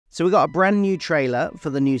So we got a brand new trailer for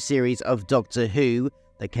the new series of Doctor Who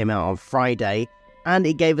that came out on Friday, and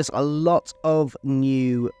it gave us a lot of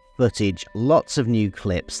new footage, lots of new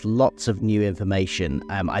clips, lots of new information.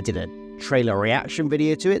 I did a trailer reaction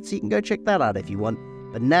video to it, so you can go check that out if you want.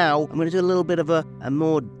 But now I'm going to do a little bit of a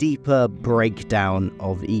more deeper breakdown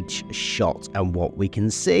of each shot and what we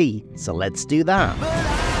can see. So let's do that.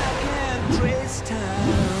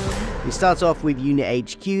 We start off with Unit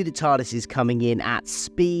HQ. The TARDIS is coming in at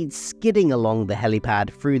speed, skidding along the helipad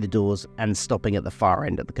through the doors and stopping at the far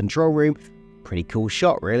end of the control room. Pretty cool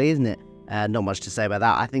shot, really, isn't it? Not much to say about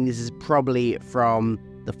that. I think this is probably from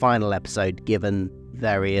the final episode, given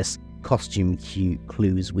various costume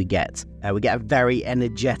clues we get. We get a very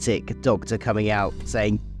energetic Doctor coming out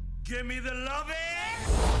saying, "Give me the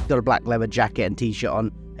loving!" Got a black leather jacket and t-shirt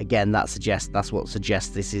on. Again, that's what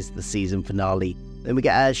suggests this is the season finale. Then we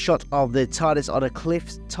get a shot of the TARDIS on a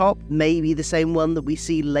cliff top, maybe the same one that we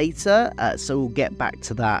see later, so we'll get back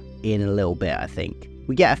to that in a little bit, I think.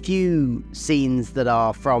 We get a few scenes that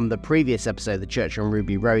are from the previous episode, the Church on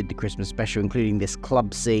Ruby Road, the Christmas special, including this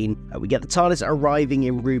club scene. We get the TARDIS arriving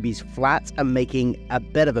in Ruby's flat and making a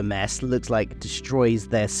bit of a mess, looks like destroys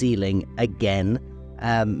their ceiling again.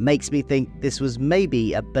 Makes me think this was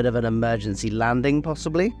maybe a bit of an emergency landing,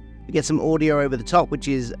 possibly. We get some audio over the top, which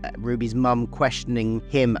is Ruby's mum questioning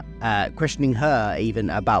her even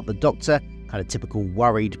about the Doctor. Kind of typical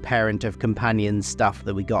worried parent of companions stuff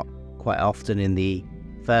that we got quite often in the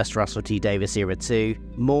first Russell T Davies era too.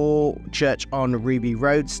 More Church on Ruby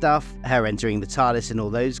Road stuff, her entering the TARDIS and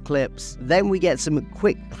all those clips. Then we get some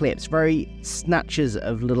quick clips, very snatches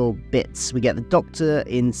of little bits. We get the Doctor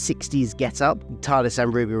in 60s get-up. TARDIS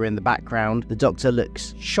and Ruby are in the background. The Doctor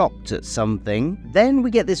looks shocked at something. Then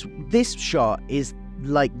we get this shot is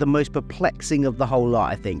like the most perplexing of the whole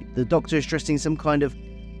lot, I think. The Doctor is dressed in some kind of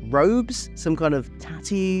robes, some kind of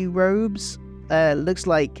tatty robes. Looks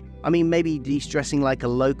like, I mean, maybe he's dressing like a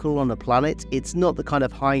local on a planet. It's not the kind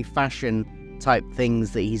of high fashion type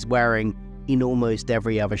things that he's wearing in almost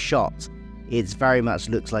every other shot. It's very much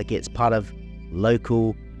looks like it's part of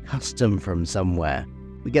local custom from somewhere.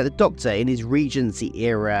 We get the Doctor in his Regency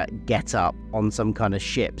era get up on some kind of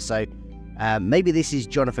ship. So maybe this is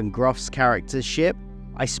Jonathan Groff's character's ship.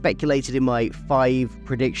 I speculated in my 5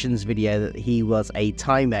 predictions video that he was a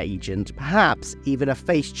time agent, perhaps even a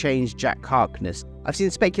face-changed Jack Harkness. I've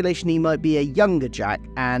seen speculation he might be a younger Jack,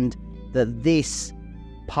 and that this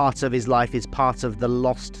part of his life is part of the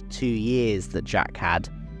lost 2 years that Jack had,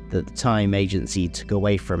 that the time agency took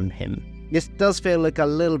away from him. This does feel like a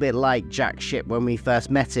little bit like Jack's ship when we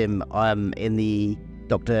first met him in the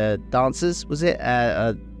Doctor Dancers, was it?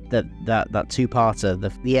 That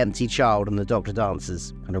two-parter, the Empty Child and the Doctor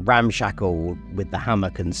Dancers, kind of ramshackle with the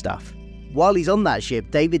hammock and stuff. While he's on that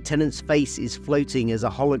ship, David Tennant's face is floating as a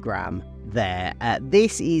hologram there.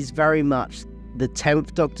 This is very much the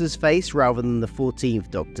 10th Doctor's face rather than the 14th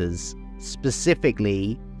Doctor's,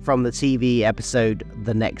 specifically from the TV episode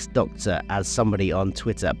The Next Doctor, as somebody on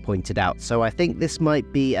Twitter pointed out. So I think this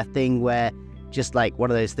might be a thing where, just like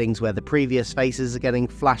one of those things where the previous faces are getting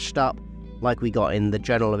flashed up, like we got in the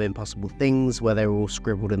Journal of Impossible Things, where they were all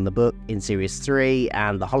scribbled in the book in Series 3,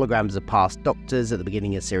 and the holograms of past Doctors at the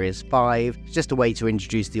beginning of Series 5. It's just a way to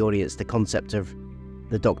introduce the audience to the concept of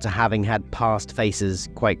the Doctor having had past faces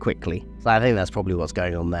quite quickly. So I think that's probably what's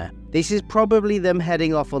going on there. This is probably them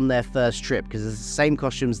heading off on their first trip, because it's the same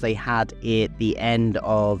costumes they had at the end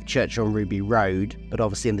of Church on Ruby Road, but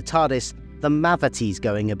obviously in the TARDIS, the Mavatee's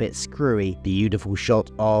going a bit screwy. Beautiful shot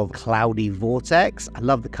of cloudy vortex. I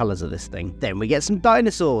love the colours of this thing. Then we get some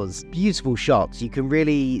dinosaurs. Beautiful shots. You can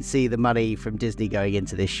really see the money from Disney going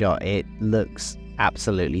into this shot. It looks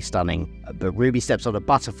absolutely stunning. But Ruby steps on a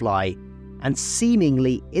butterfly and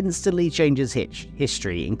seemingly instantly changes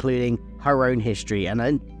history, including her own history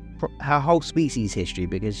and her whole species' history,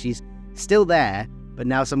 because she's still there, but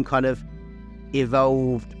now some kind of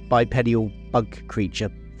evolved bipedal bug creature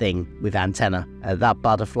thing with antenna. That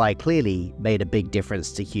butterfly clearly made a big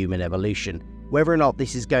difference to human evolution. Whether or not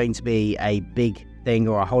this is going to be a big thing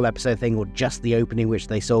or a whole episode thing or just the opening, which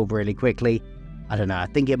they solve really quickly, I don't know. I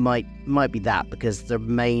think it might be that, because the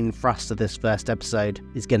main thrust of this first episode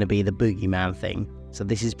is going to be the boogeyman thing. So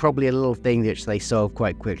this is probably a little thing which they solve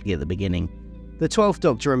quite quickly at the beginning. The 12th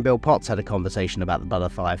Doctor and Bill Potts had a conversation about the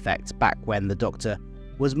butterfly effect back when the Doctor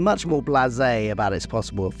was much more blasé about its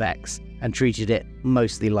possible effects and treated it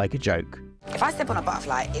mostly like a joke. If I step on a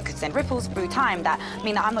butterfly, it could send ripples through time that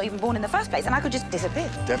mean that I'm not even born in the first place, and I could just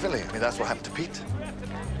disappear. Definitely. I mean, that's what happened to Pete.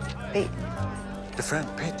 Pete? Your friend,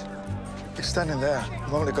 Pete. He's standing there a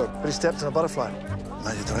moment ago, but he stepped on a butterfly.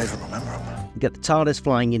 Now you don't even remember him. You got the TARDIS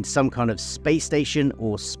flying into some kind of space station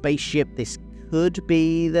or spaceship. This could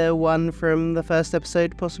be the one from the first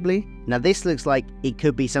episode, possibly. Now, this looks like it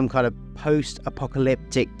could be some kind of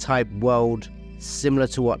post-apocalyptic type world, similar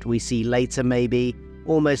to what we see later, maybe.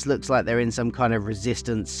 Almost looks like they're in some kind of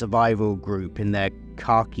resistance survival group in their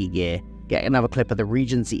khaki gear. Get another clip of the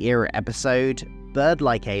Regency era episode,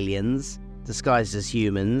 bird-like aliens disguised as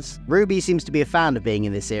humans. Ruby seems to be a fan of being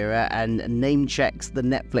in this era and name checks the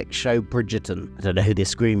Netflix show Bridgerton. I don't know who this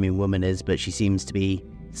screaming woman is, but she seems to be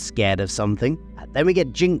scared of something. Then we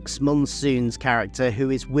get Jinx Monsoon's character, who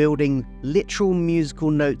is wielding literal musical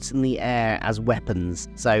notes in the air as weapons.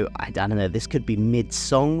 So, I don't know, this could be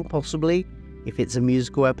mid-song, possibly, if it's a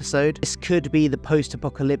musical episode. This could be the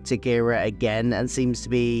post-apocalyptic era again, and seems to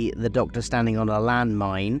be the Doctor standing on a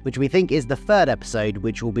landmine, which we think is the third episode,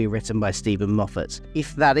 which will be written by Stephen Moffat.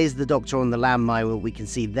 If that is the Doctor on the landmine, what we can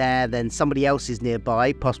see there, then somebody else is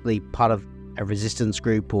nearby, possibly part of a resistance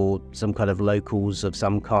group or some kind of locals of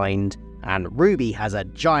some kind. And Ruby has a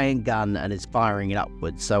giant gun and is firing it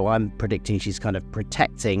upwards, so I'm predicting she's kind of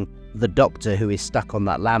protecting the Doctor who is stuck on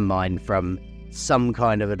that landmine from some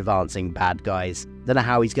kind of advancing bad guys. Don't know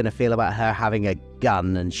how he's going to feel about her having a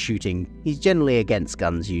gun and shooting. He's generally against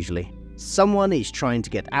guns, usually. Someone is trying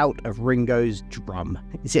to get out of Ringo's drum.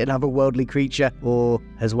 Is it another worldly creature, or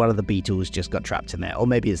has one of the Beatles just got trapped in there? Or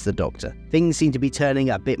maybe it's the Doctor. Things seem to be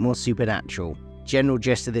turning a bit more supernatural. General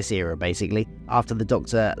gist of this era, basically. After the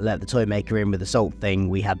Doctor let the Toymaker in with the salt thing,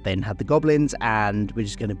 we then had the goblins, and we're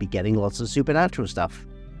just going to be getting lots of supernatural stuff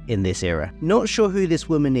in this era. Not sure who this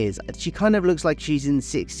woman is. She kind of looks like she's in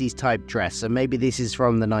 60s type dress, so maybe this is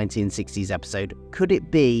from the 1960s episode. Could it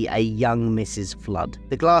be a young Mrs. Flood?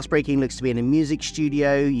 The glass breaking looks to be in a music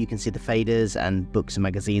studio. You can see the faders and books and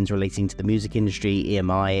magazines relating to the music industry,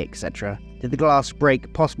 EMI, etc. Did the glass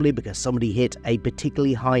break possibly because somebody hit a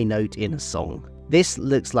particularly high note in a song? This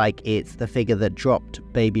looks like it's the figure that dropped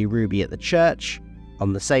baby Ruby at the church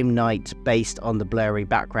on the same night, based on the blurry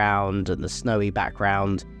background and the snowy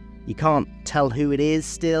background. You can't tell who it is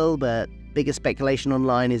still, but bigger speculation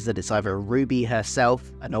online is that it's either Ruby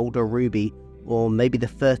herself, an older Ruby, or maybe the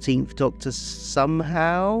 13th Doctor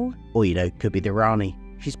somehow? Or, could be the Rani.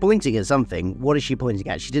 She's pointing at something. What is she pointing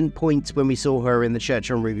at? She didn't point when we saw her in the church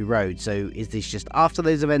on Ruby Road, so is this just after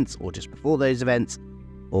those events, or just before those events,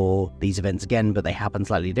 or these events again, but they happen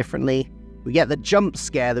slightly differently? We get the jump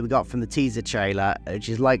scare that we got from the teaser trailer, which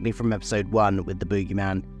is likely from episode 1 with the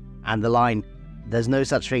Boogeyman, and the line, "There's no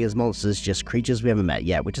such thing as monsters, just creatures we haven't met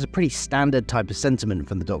yet," which is a pretty standard type of sentiment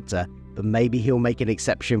from the Doctor, but maybe he'll make an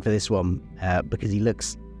exception for this one, because he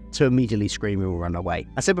looks to immediately scream and run away.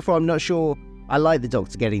 I said before, I'm not sure I like the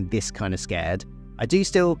Doctor getting this kind of scared. I do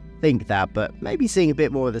still think that, but maybe seeing a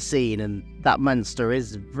bit more of the scene, and that monster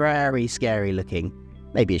is very scary looking.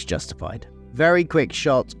 Maybe it's justified. Very quick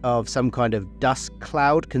shot of some kind of dust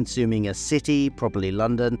cloud consuming a city, probably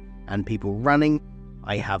London, and people running.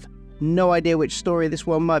 I have no idea which story this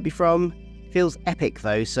one might be from. Feels epic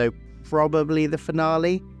though, so probably the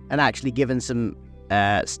finale. And actually, given some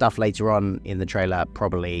stuff later on in the trailer,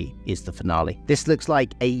 probably is the finale. This looks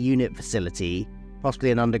like a unit facility,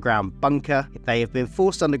 possibly an underground bunker. If they have been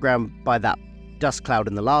forced underground by that dust cloud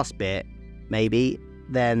in the last bit, maybe,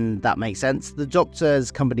 then that makes sense. The Doctor is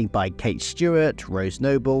accompanied by Kate Stewart, Rose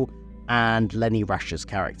Noble, and Lenny Rasher's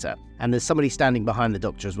character. And there's somebody standing behind the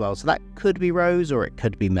Doctor as well, so that could be Rose or it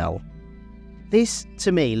could be Mel. This,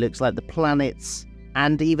 to me, looks like the planets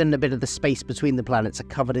and even a bit of the space between the planets are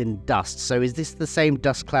covered in dust. So is this the same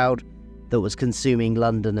dust cloud that was consuming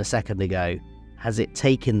London a second ago? Has it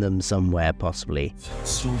taken them somewhere, possibly?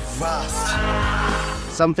 So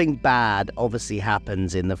vast. Something bad obviously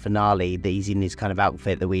happens in the finale, that he's in his kind of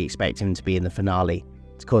outfit that we expect him to be in the finale,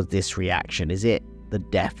 to cause this reaction. Is it the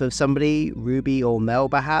death of somebody, Ruby or Mel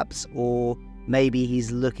perhaps? Or maybe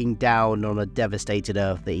he's looking down on a devastated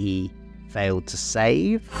Earth that he failed to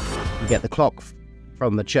save? We get the clock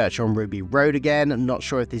from the church on Ruby Road again. I'm not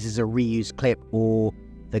sure if this is a reused clip or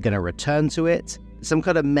they're going to return to it. Some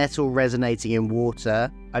kind of metal resonating in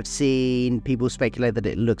water. I've seen people speculate that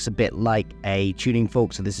it looks a bit like a tuning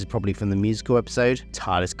fork, so this is probably from the musical episode.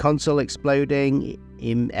 TARDIS console exploding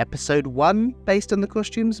in episode 1, based on the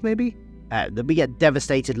costumes, maybe? Then we get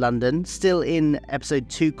devastated London, still in episode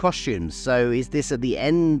 2 costumes. So is this at the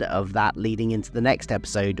end of that leading into the next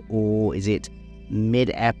episode, or is it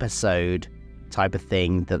mid-episode type of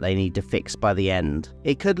thing that they need to fix by the end?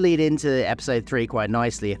 It could lead into episode 3 quite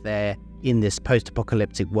nicely if they're in this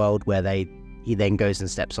post-apocalyptic world where he then goes and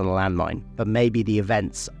steps on a landmine. But maybe the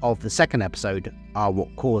events of the second episode are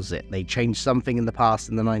what cause it. They changed something in the past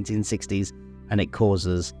in the 1960s and it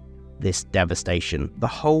causes this devastation. The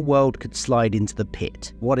whole world could slide into the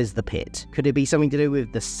pit. What is the pit? Could it be something to do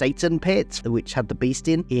with the Satan pit, which had the beast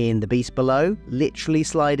in the beast below? Literally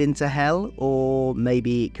slide into hell? Or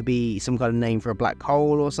maybe it could be some kind of name for a black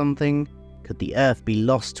hole or something? Could the Earth be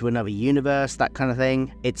lost to another universe? That kind of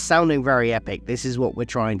thing. It's sounding very epic. This is what we're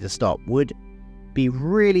trying to stop. Would be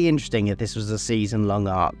really interesting if this was a season-long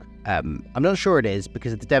arc. I'm not sure it is,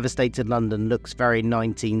 because the devastated London looks very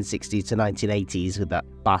 1960s to 1980s with that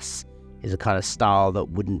bus is a kind of style that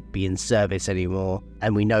wouldn't be in service anymore.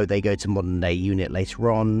 And we know they go to modern day unit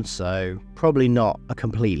later on, so probably not a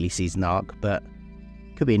completely season arc, but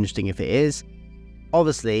could be interesting if it is.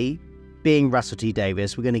 Obviously, being Russell T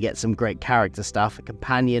Davies, we're going to get some great character stuff, a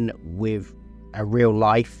companion with a real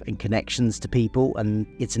life and connections to people, and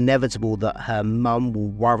it's inevitable that her mum will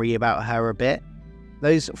worry about her a bit.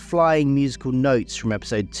 Those flying musical notes from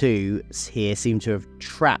episode 2 here seem to have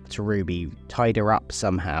trapped Ruby, tied her up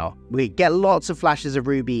somehow. We get lots of flashes of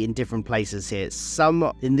Ruby in different places here.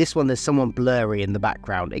 In this one, there's someone blurry in the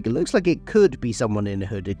background. It looks like it could be someone in a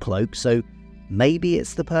hooded cloak, so maybe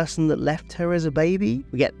it's the person that left her as a baby.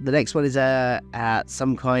 We get the next one is at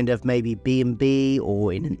some kind of maybe B&B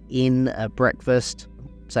or in an inn at breakfast.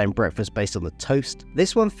 Saying breakfast based on the toast.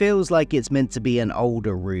 This one feels like it's meant to be an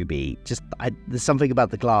older Ruby. There's something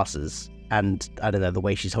about the glasses and I don't know, the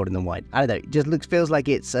way she's holding the wine. I don't know, it just feels like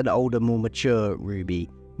it's an older, more mature Ruby.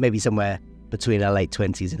 Maybe somewhere between her late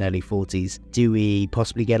 20s and early 40s. Do we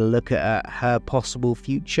possibly get a look at her possible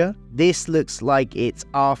future? This looks like it's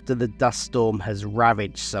after the dust storm has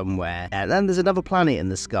ravaged somewhere. And then there's another planet in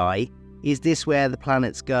the sky. Is this where the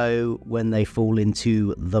planets go when they fall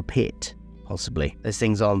into the pit? Possibly. There's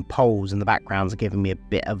things on poles in the backgrounds are giving me a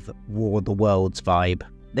bit of War of the Worlds vibe.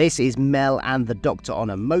 This is Mel and the Doctor on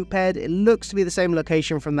a moped. It looks to be the same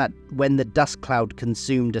location from that when the dust cloud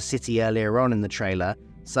consumed a city earlier on in the trailer.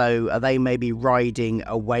 So are they maybe riding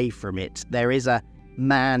away from it? There is a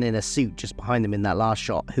man in a suit just behind them in that last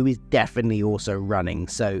shot who is definitely also running,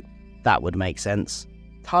 so that would make sense.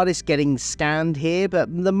 TARDIS getting scanned here, but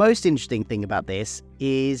the most interesting thing about this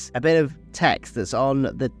is a bit of text that's on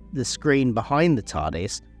the screen behind the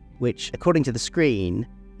TARDIS, which, according to the screen,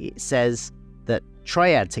 it says that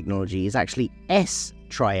Triad technology is actually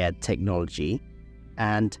S-Triad technology,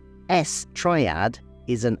 and S-Triad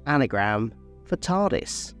is an anagram for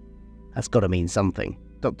TARDIS. That's got to mean something.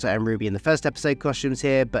 Doctor and Ruby in the first episode costumes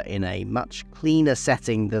here, but in a much cleaner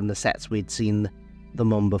setting than the sets we'd seen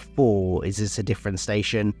them on before. Is this a different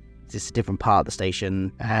station? Is this a different part of the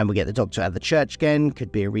station? And we get the Doctor at the church again.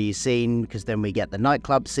 Could be a reuse scene, because then we get the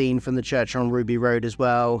nightclub scene from the church on Ruby Road as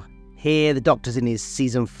well. Here, the Doctor's in his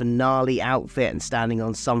season finale outfit and standing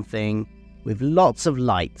on something with lots of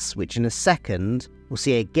lights, which in a second we'll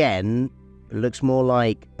see again. It looks more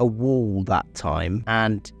like a wall that time.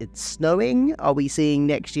 And it's snowing? Are we seeing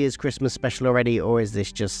next year's Christmas special already? Or is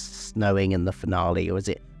this just snowing in the finale? Or is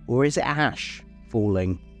it ash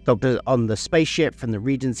falling? Doctor on the spaceship from the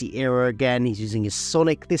Regency era again. He's using his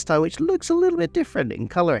Sonic this time, which looks a little bit different in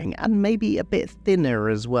colouring and maybe a bit thinner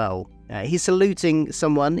as well. He's saluting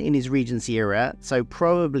someone in his Regency era, so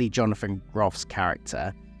probably Jonathan Groff's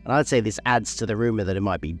character. And I'd say this adds to the rumour that it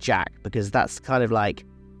might be Jack, because that's kind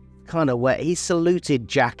of where he saluted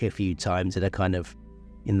Jack a few times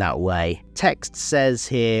in that way. Text says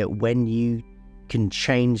here, when you can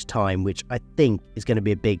change time, which I think is going to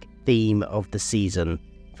be a big theme of the season,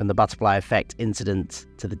 from the butterfly effect incident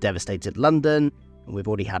to the devastated London. And we've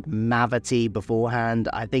already had Mavity beforehand.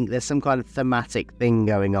 I think there's some kind of thematic thing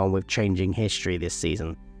going on with changing history this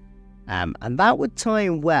season. And that would tie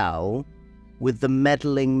in well with the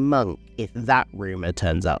meddling monk, if that rumour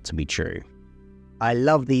turns out to be true. I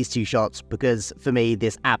love these two shots because, for me,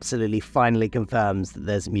 this absolutely finally confirms that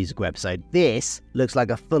there's a musical episode. This looks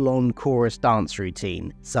like a full-on chorus dance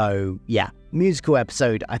routine. So, yeah, musical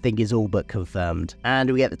episode, I think, is all but confirmed.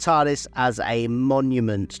 And we get the TARDIS as a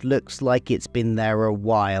monument. Looks like it's been there a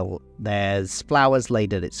while. There's flowers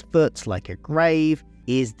laid at its foot, like a grave.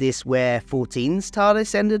 Is this where 14's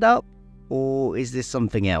TARDIS ended up? Or is this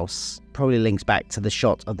something else? Probably links back to the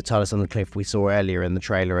shot of the TARDIS on the cliff we saw earlier in the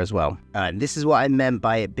trailer as well. This is what I meant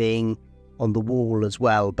by it being on the wall as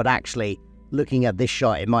well, but actually, looking at this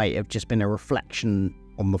shot, it might have just been a reflection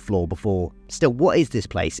on the floor before. Still, what is this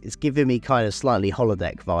place? It's giving me kind of slightly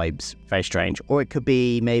holodeck vibes. Very strange. Or it could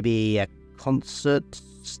be maybe a concert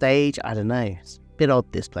stage. I don't know. It's a bit odd,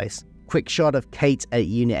 this place. Quick shot of Kate at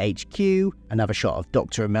Unit HQ, another shot of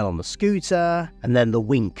Doctor and Mel on the scooter, and then the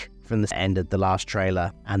wink from the end of the last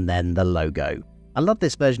trailer, and then the logo. I love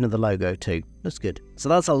this version of the logo too. Looks good. So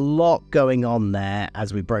that's a lot going on there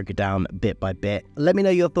as we broke it down bit by bit. Let me know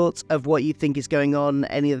your thoughts of what you think is going on.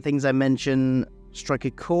 Any of the things I mentioned strike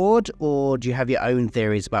a chord, or do you have your own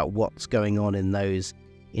theories about what's going on in those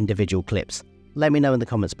individual clips? Let me know in the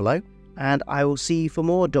comments below, and I will see you for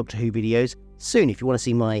more Doctor Who videos soon. If you want to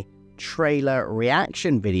see my trailer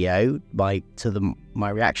reaction video, my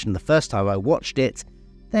reaction the first time I watched it,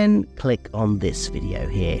 then click on this video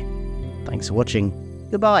here. Thanks for watching.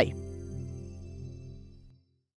 Goodbye.